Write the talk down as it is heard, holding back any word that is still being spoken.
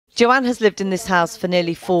Joanne has lived in this house for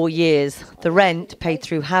nearly 4 years. The rent, paid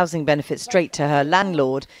through housing benefits straight to her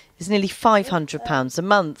landlord, is nearly £500 a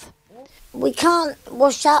month. We can't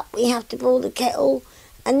wash up, we have to boil the kettle,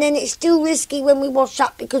 and then it's still risky when we wash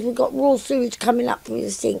up because we've got raw sewage coming up through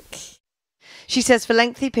the sink. She says for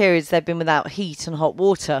lengthy periods they've been without heat and hot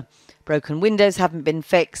water. Broken windows haven't been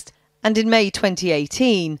fixed. And in May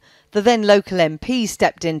 2018, the then local MP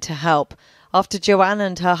stepped in to help after Joanne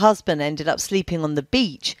and her husband ended up sleeping on the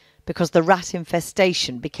beach because the rat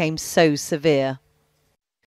infestation became so severe.